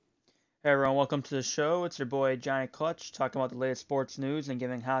Hey everyone, welcome to the show. It's your boy Johnny Clutch talking about the latest sports news and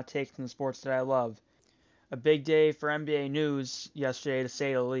giving hot takes on the sports that I love. A big day for NBA news yesterday to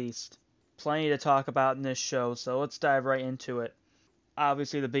say the least. Plenty to talk about in this show, so let's dive right into it.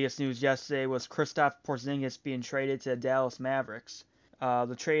 Obviously, the biggest news yesterday was Kristaps Porzingis being traded to the Dallas Mavericks.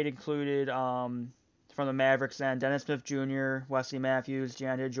 The trade included from the Mavericks then Dennis Smith Jr., Wesley Matthews,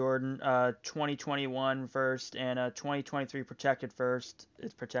 DeAndre Jordan, 2021 first and a 2023 protected first.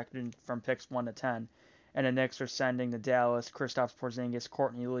 It's protected from picks 1 to 10. And the Knicks are sending to Dallas Kristaps Porzingis,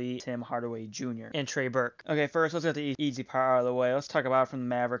 Courtney Lee, Tim Hardaway Jr., and Trey Burke. Okay, first let's get the easy part out of the way. Let's talk about it from the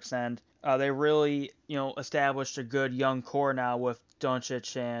Mavericks end. They really, established a good young core now with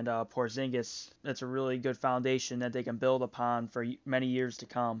Doncic and Porzingis. That's a really good foundation that they can build upon for many years to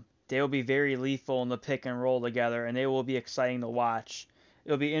come. They will be very lethal in the pick and roll together, and they will be exciting to watch.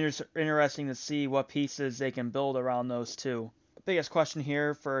 It'll be interesting to see what pieces they can build around those two. The biggest question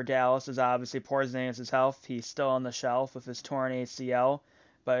here for Dallas is obviously Porzingis' health. He's still on the shelf with his torn ACL,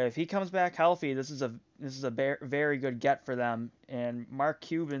 but if he comes back healthy, this is a very good get for them. And Mark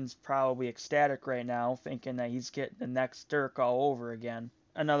Cuban's probably ecstatic right now, thinking that he's getting the next Dirk all over again.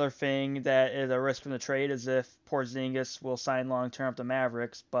 Another thing that is a risk from the trade is if Porzingis will sign long term with the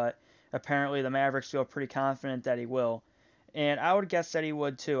Mavericks, but apparently the Mavericks feel pretty confident that he will. And I would guess that he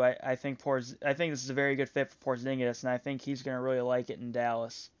would too. I think this is a very good fit for Porzingis, and I think he's going to really like it in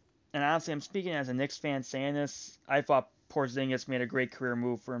Dallas. And honestly, I'm speaking as a Knicks fan saying this. I thought Porzingis made a great career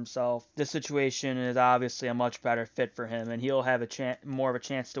move for himself. This situation is obviously a much better fit for him, and he'll have more of a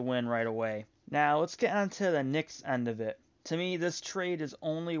chance to win right away. Now let's get on to the Knicks end of it. To me, this trade is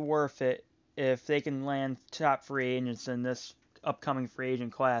only worth it if they can land top free agents in this upcoming free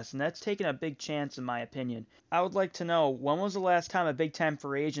agent class, and that's taking a big chance in my opinion. I would like to know, when was the last time a big time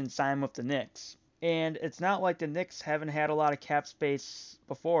free agent signed with the Knicks? And it's not like the Knicks haven't had a lot of cap space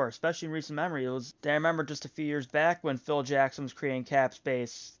before, especially in recent memory. I remember just a few years back when Phil Jackson was creating cap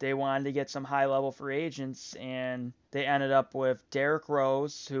space, they wanted to get some high level free agents, and they ended up with Derrick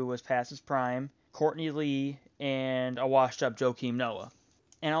Rose, who was past his prime, Courtney Lee, and a washed up Joakim Noah.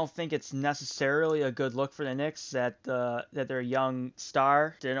 And I don't think it's necessarily a good look for the Knicks that their young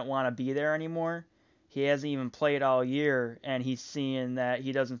star didn't want to be there anymore. He hasn't even played all year, and he's seeing that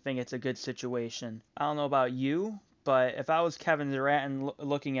he doesn't think it's a good situation. I don't know about you, but if I was Kevin Durant and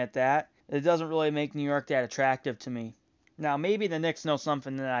looking at that, it doesn't really make New York that attractive to me. Now, maybe the Knicks know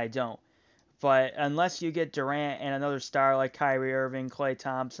something that I don't, but unless you get Durant and another star like Kyrie Irving, Klay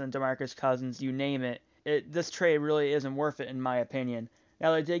Thompson, DeMarcus Cousins, you name it, this trade really isn't worth it in my opinion.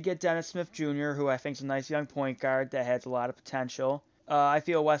 Now, they did get Dennis Smith Jr., who I think is a nice young point guard that has a lot of potential. I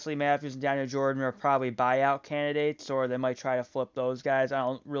feel Wesley Matthews and Daniel Jordan are probably buyout candidates, or they might try to flip those guys. I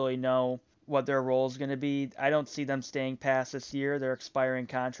don't really know what their role is going to be. I don't see them staying past this year. They're expiring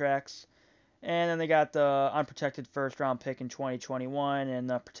contracts. And then they got the unprotected first round pick in 2021 and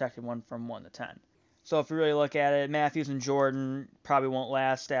the protected one from 1 to 10. So if you really look at it, Matthews and Jordan probably won't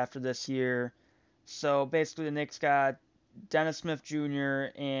last after this year. So basically, the Knicks got Dennis Smith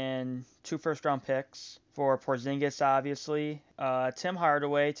Jr. and 2 first round picks for Porzingis, obviously. Tim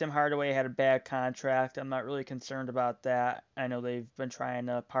Hardaway. Tim Hardaway had a bad contract. I'm not really concerned about that. I know they've been trying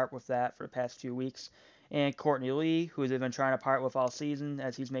to part with that for the past few weeks. And Courtney Lee, who they've been trying to part with all season,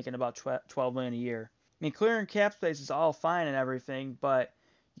 as he's making about $12 million a year. I mean, clearing cap space is all fine and everything, but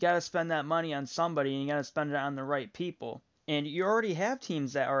you got to spend that money on somebody, and you got to spend it on the right people. And you already have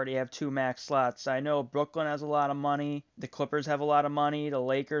teams that already have 2 max slots. I know Brooklyn has a lot of money. The Clippers have a lot of money. The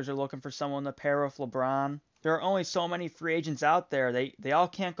Lakers are looking for someone to pair with LeBron. There are only so many free agents out there. They all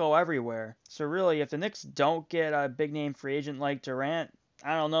can't go everywhere. So really, if the Knicks don't get a big name free agent like Durant,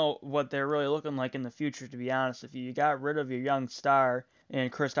 I don't know what they're really looking like in the future, to be honest with you. You got rid of your young star in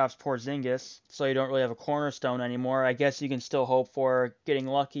Kristaps Porzingis, so you don't really have a cornerstone anymore. I guess you can still hope for getting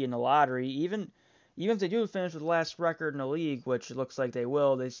lucky in the lottery. Even if they do finish with the last record in the league, which it looks like they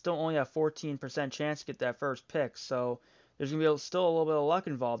will, they still only have 14% chance to get that first pick. So there's going to be still a little bit of luck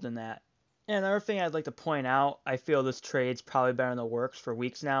involved in that. And another thing I'd like to point out, I feel this trade's probably been in the works for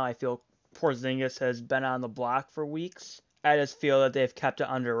weeks now. I feel Porzingis has been on the block for weeks. I just feel that they've kept it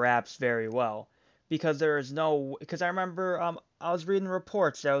under wraps very well. Because I remember I was reading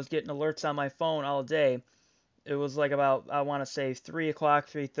reports, I was getting alerts on my phone all day. It was like about, I want to say 3 o'clock,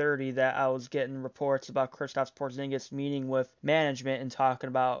 3:30, that I was getting reports about Kristaps Porzingis meeting with management and talking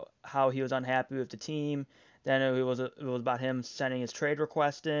about how he was unhappy with the team. Then it was about him sending his trade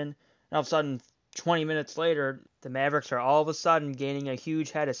request in. And all of a sudden, 20 minutes later, the Mavericks are all of a sudden gaining a huge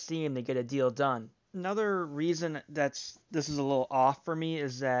head of steam to get a deal done. Another reason this is a little off for me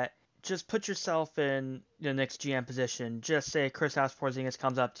is that just put yourself in the Knicks GM position. Just say Kristaps Porzingis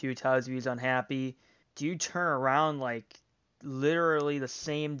comes up to you, tells you he's unhappy. Do you turn around like literally the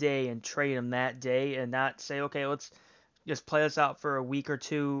same day and trade him that day and not say, okay, let's just play this out for a week or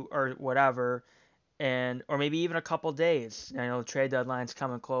two or whatever, and or maybe even a couple days. I know the trade deadline's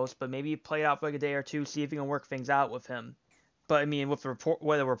coming close, but maybe you play it out for like a day or two, see if you can work things out with him. But I mean, with the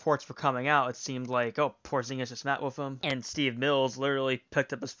where the reports were coming out, it seemed like, oh, Porzingis just met with him, and Steve Mills literally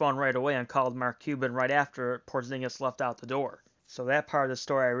picked up his phone right away and called Mark Cuban right after Porzingis left out the door. So that part of the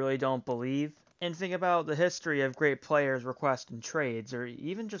story I really don't believe. And think about the history of great players requesting trades, or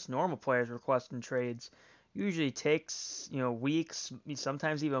even just normal players requesting trades. Usually takes weeks,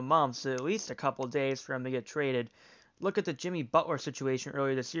 sometimes even months, at least a couple days for him to get traded. Look at the Jimmy Butler situation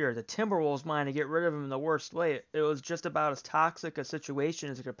earlier this year. The Timberwolves wanted to get rid of him in the worst way. It was just about as toxic a situation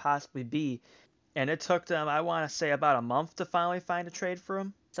as it could possibly be. And it took them, I want to say, about a month to finally find a trade for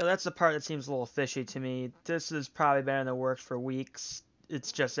him. So that's the part that seems a little fishy to me. This has probably been in the works for weeks.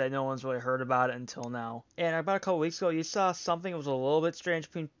 It's just that no one's really heard about it until now. And about a couple weeks ago, you saw something that was a little bit strange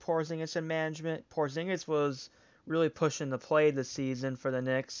between Porzingis and management. Porzingis was really pushing the play this season for the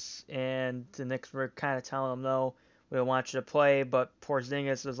Knicks, and the Knicks were kind of telling him, no, we don't want you to play, but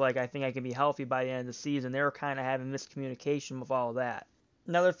Porzingis was like, I think I can be healthy by the end of the season. They were kind of having miscommunication with all of that.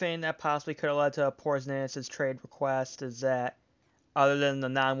 Another thing that possibly could have led to Porzingis' trade request is that, other than the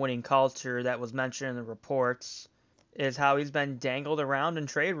non-winning culture that was mentioned in the reports, is how he's been dangled around in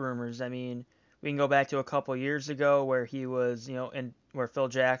trade rumors. I mean, we can go back to a couple years ago where he was, where Phil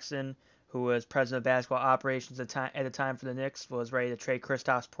Jackson, who was president of basketball operations at the time for the Knicks, was ready to trade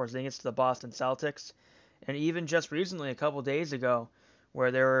Kristaps Porzingis to the Boston Celtics. And even just recently, a couple days ago,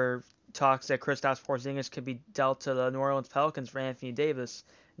 where there were talks that Kristaps Porzingis could be dealt to the New Orleans Pelicans for Anthony Davis.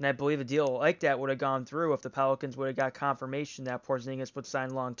 And I believe a deal like that would have gone through if the Pelicans would have got confirmation that Porzingis would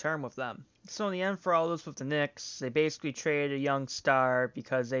sign long-term with them. So in the end, for all this with the Knicks, they basically traded a young star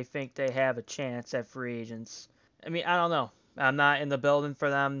because they think they have a chance at free agents. I mean, I don't know. I'm not in the building for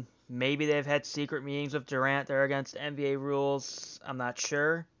them. Maybe they've had secret meetings with Durant that are against NBA rules. I'm not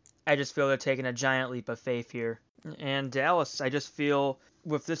sure. I just feel they're taking a giant leap of faith here. And Dallas, I just feel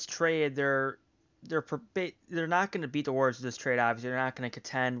with this trade, they're not going to beat the Warriors with this trade. Obviously, they're not going to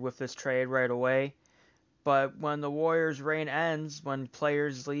contend with this trade right away. But when the Warriors' reign ends, when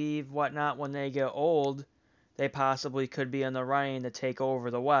players leave, whatnot, when they get old, they possibly could be in the running to take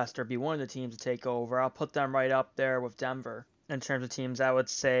over the West or be one of the teams to take over. I'll put them right up there with Denver in terms of teams. I would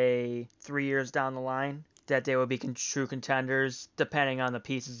say 3 years down the line that they would be true contenders, depending on the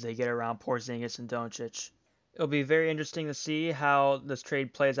pieces they get around Porzingis and Doncic. It'll be very interesting to see how this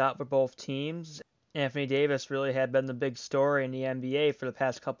trade plays out for both teams. Anthony Davis really had been the big story in the NBA for the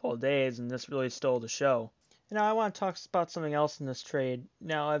past couple of days, and this really stole the show. Now, I want to talk about something else in this trade.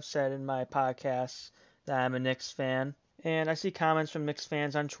 Now, I've said in my podcasts that I'm a Knicks fan, and I see comments from Knicks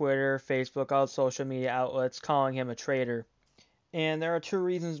fans on Twitter, Facebook, all social media outlets calling him a traitor. And there are two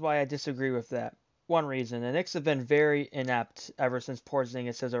reasons why I disagree with that. One reason, the Knicks have been very inept ever since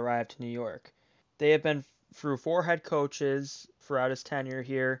Porzingis has arrived to New York. They have been through 4 head coaches throughout his tenure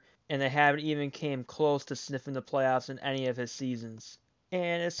here, and they haven't even came close to sniffing the playoffs in any of his seasons.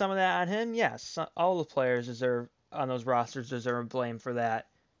 And is some of that on him? Yes. All the players on those rosters deserve blame for that.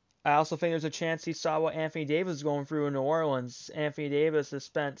 I also think there's a chance he saw what Anthony Davis is going through in New Orleans. Anthony Davis has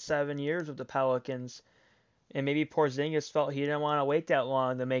spent 7 years with the Pelicans, and maybe Porzingis felt he didn't want to wait that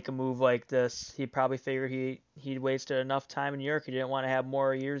long to make a move like this. He probably figured he'd wasted enough time in New York. He didn't want to have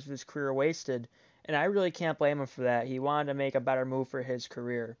more years of his career wasted. And I really can't blame him for that. He wanted to make a better move for his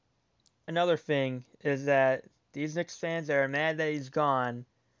career. Another thing is that these Knicks fans that are mad that he's gone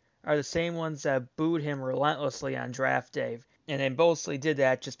are the same ones that booed him relentlessly on draft day. And they mostly did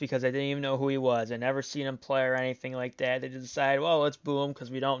that just because they didn't even know who he was. They never seen him play or anything like that. They just decided, well, let's boo him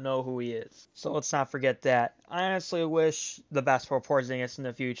because we don't know who he is. So let's not forget that. I honestly wish the best for Porzingis in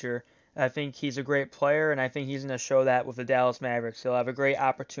the future. I think he's a great player, and I think he's going to show that with the Dallas Mavericks. He'll have a great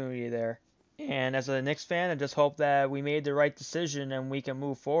opportunity there. And as a Knicks fan, I just hope that we made the right decision and we can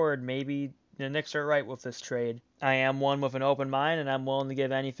move forward. Maybe the Knicks are right with this trade. I am one with an open mind, and I'm willing to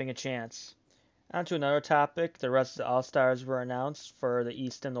give anything a chance. On to another topic. The rest of the All-Stars were announced for the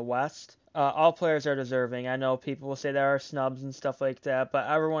East and the West. All players are deserving. I know people will say there are snubs and stuff like that, but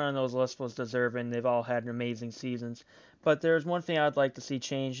everyone on those lists was deserving. They've all had amazing seasons. But there's one thing I'd like to see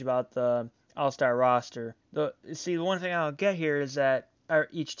changed about the All-Star roster. The one thing I don't get here is that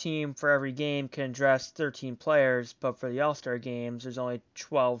each team for every game can dress 13 players, but for the All-Star games, there's only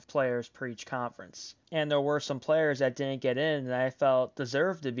 12 players per each conference. And there were some players that didn't get in that I felt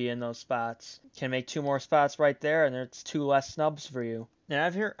deserved to be in those spots. Can make 2 more spots right there, and it's 2 less snubs for you. And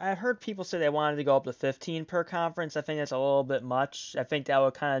I've heard people say they wanted to go up to 15 per conference. I think that's a little bit much. I think that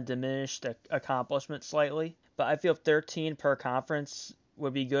would kind of diminish the accomplishment slightly. But I feel 13 per conference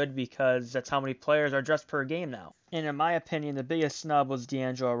would be good because that's how many players are just per game now. And in my opinion, the biggest snub was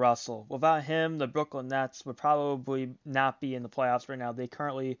D'Angelo Russell. Without him, the Brooklyn Nets would probably not be in the playoffs right now. They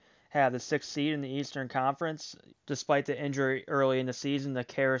currently have the sixth seed in the Eastern Conference, despite the injury early in the season to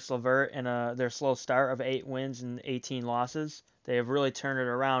Karis LeVert and their slow start of 8 wins and 18 losses. They have really turned it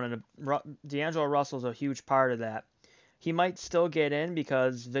around, and D'Angelo Russell is a huge part of that. He might still get in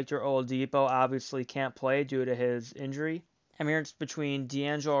because Victor Oladipo obviously can't play due to his injury. I mean, it's between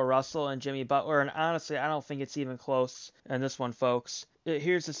D'Angelo Russell and Jimmy Butler, and honestly, I don't think it's even close in this one, folks.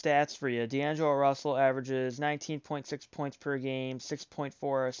 Here's the stats for you. D'Angelo Russell averages 19.6 points per game,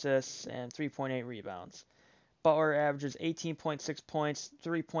 6.4 assists, and 3.8 rebounds. Butler averages 18.6 points,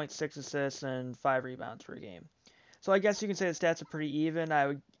 3.6 assists, and 5 rebounds per game. So I guess you can say the stats are pretty even.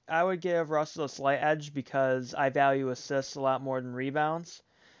 I would give Russell a slight edge because I value assists a lot more than rebounds.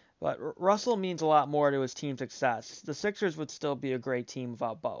 But Russell means a lot more to his team's success. The Sixers would still be a great team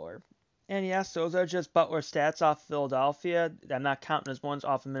without Butler. And yes, those are just Butler stats off Philadelphia. I'm not counting his ones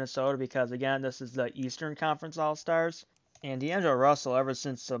off of Minnesota because, again, this is the Eastern Conference All-Stars. And D'Angelo Russell, ever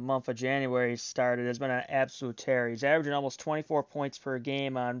since the month of January started, has been an absolute terror. He's averaging almost 24 points per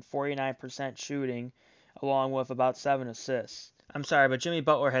game on 49% shooting, along with about 7 assists. I'm sorry, but Jimmy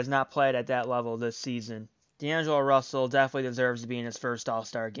Butler has not played at that level this season. D'Angelo Russell definitely deserves to be in his first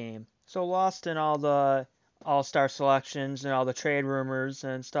All-Star game. So lost in all the All-Star selections and all the trade rumors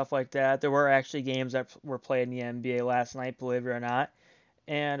and stuff like that, there were actually games that were played in the NBA last night, believe it or not.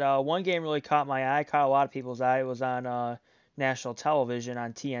 And one game really caught my eye, caught a lot of people's eye. It was on national television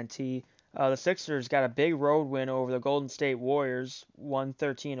on TNT. The Sixers got a big road win over the Golden State Warriors,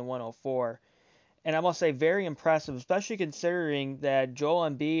 113 to 104. And I must say, very impressive, especially considering that Joel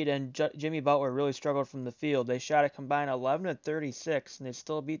Embiid and Jimmy Butler really struggled from the field. They shot a combined 11 of 36, and they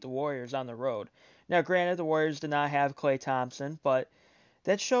still beat the Warriors on the road. Now, granted, the Warriors did not have Klay Thompson, but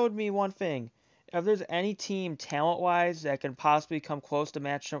that showed me one thing. If there's any team talent-wise that can possibly come close to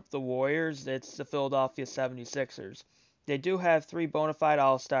matching up with the Warriors, it's the Philadelphia 76ers. They do have 3 bona fide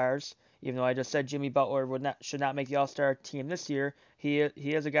All-Stars, even though I just said Jimmy Butler should not make the All-Star team this year. He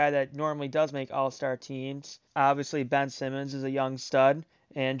is a guy that normally does make All-Star teams. Obviously, Ben Simmons is a young stud,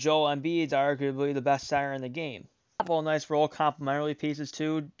 and Joel Embiid is arguably the best center in the game. A couple of nice role complementary pieces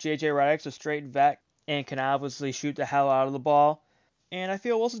too. J.J. Redick's a straight vet and can obviously shoot the hell out of the ball. And I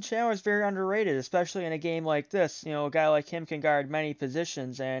feel Wilson Chandler is very underrated, especially in a game like this. You know, a guy like him can guard many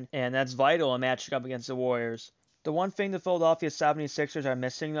positions, and that's vital in matching up against the Warriors. The one thing the Philadelphia 76ers are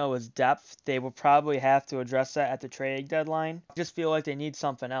missing, though, is depth. They will probably have to address that at the trade deadline. I just feel like they need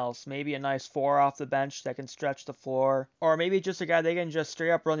something else. Maybe a nice 4 off the bench that can stretch the floor. Or maybe just a guy they can just straight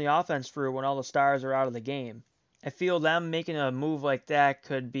up run the offense through when all the stars are out of the game. I feel them making a move like that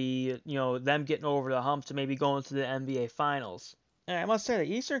could be, them getting over the hump to maybe going to the NBA Finals. And I must say,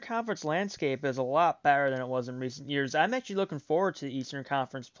 the Eastern Conference landscape is a lot better than it was in recent years. I'm actually looking forward to the Eastern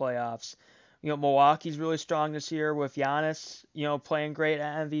Conference playoffs. Milwaukee's really strong this year with Giannis, playing great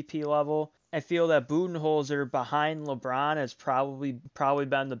at MVP level. I feel that Budenholzer behind LeBron has probably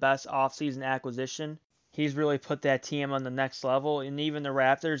been the best offseason acquisition. He's really put that team on the next level, and even the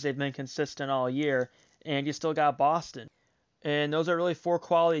Raptors, they've been consistent all year, and you still got Boston. And those are really 4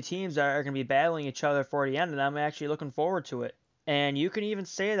 quality teams that are going to be battling each other for the end, and I'm actually looking forward to it. And you can even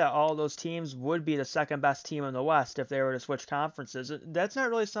say that all those teams would be the second best team in the West if they were to switch conferences. That's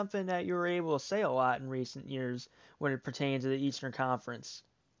not really something that you were able to say a lot in recent years when it pertains to the Eastern Conference.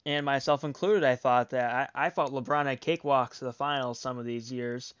 And myself included, I thought that. I thought LeBron had cakewalks to the finals some of these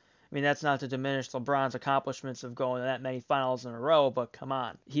years. I mean, that's not to diminish LeBron's accomplishments of going to that many finals in a row, but come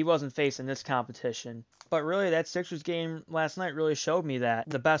on. He wasn't facing this competition. But really, that Sixers game last night really showed me that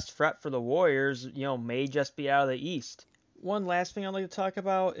the best threat for the Warriors, may just be out of the East. One last thing I'd like to talk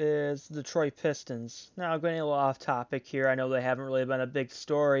about is the Detroit Pistons. Now, I'm getting a little off topic here. I know they haven't really been a big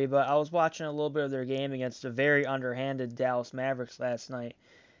story, but I was watching a little bit of their game against a very underhanded Dallas Mavericks last night.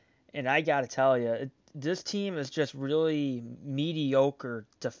 And I got to tell you, this team is just really mediocre,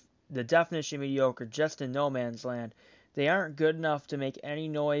 the definition of mediocre, just in no man's land. They aren't good enough to make any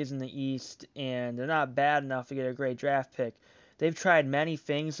noise in the East, and they're not bad enough to get a great draft pick. They've tried many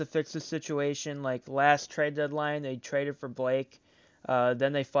things to fix the situation, like last trade deadline, they traded for Blake.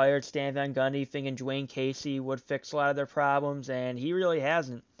 Then they fired Stan Van Gundy, thinking Dwayne Casey would fix a lot of their problems, and he really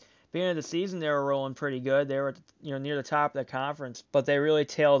hasn't. Beginning of the season, they were rolling pretty good. They were near the top of the conference, but they really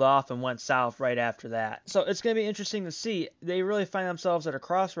tailed off and went south right after that. So it's going to be interesting to see. They really find themselves at a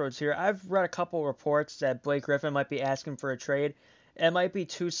crossroads here. I've read a couple reports that Blake Griffin might be asking for a trade. It might be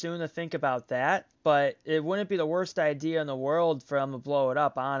too soon to think about that, but it wouldn't be the worst idea in the world for them to blow it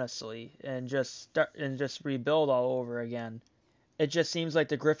up, honestly, and just rebuild all over again. It just seems like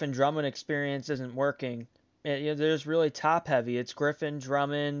the Griffin Drummond experience isn't working. There's really top heavy. It's Griffin,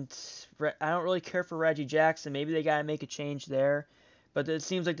 Drummond. I don't really care for Reggie Jackson. Maybe they gotta make a change there, but it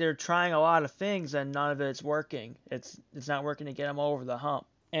seems like they're trying a lot of things and none of it's working. It's not working to get them over the hump.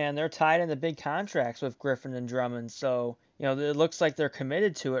 And they're tied into big contracts with Griffin and Drummond, so it looks like they're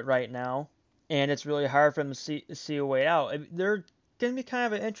committed to it right now, and it's really hard for them to see a way out. They're going to be kind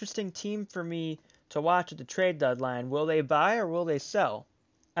of an interesting team for me to watch at the trade deadline. Will they buy or will they sell?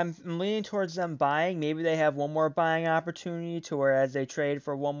 I'm leaning towards them buying. Maybe they have one more buying opportunity to where as they trade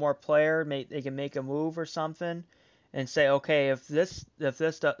for one more player, they can make a move or something, and say, okay, if this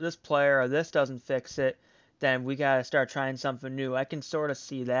player or this doesn't fix it, then we gotta start trying something new. I can sort of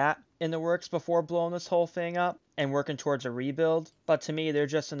see that in the works before blowing this whole thing up and working towards a rebuild. But to me, they're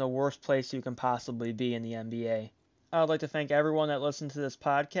just in the worst place you can possibly be in the NBA. I would like to thank everyone that listened to this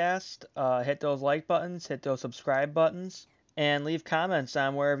podcast. Hit those like buttons, hit those subscribe buttons, and leave comments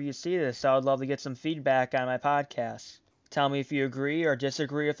on wherever you see this. I would love to get some feedback on my podcast. Tell me if you agree or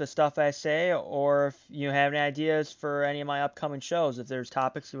disagree with the stuff I say, or if you have any ideas for any of my upcoming shows. If there's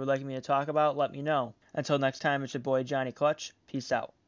topics you would like me to talk about, let me know. Until next time, it's your boy Johnny Clutch. Peace out.